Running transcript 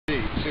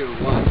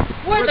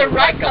We're the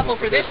right couple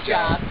for this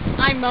job.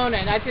 I'm Mona,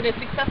 and I've been a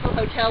successful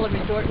hotel and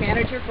resort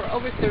manager for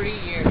over 30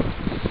 years.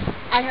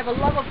 I have a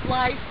love of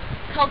life,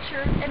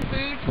 culture, and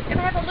food, and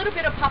I have a little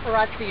bit of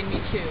paparazzi in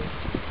me too.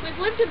 We've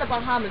lived in the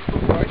Bahamas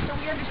before, so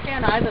we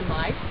understand island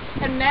life,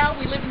 and now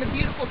we live in the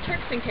beautiful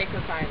Turks and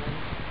Caicos Islands.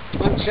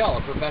 I'm Chell,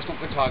 a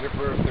professional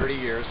photographer of 30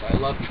 years. I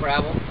love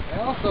travel. I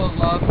also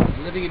love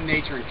living in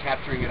nature and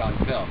capturing it on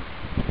film.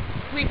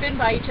 We've been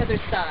by each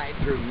other's side.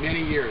 Through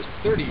many years,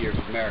 30 years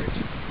of marriage.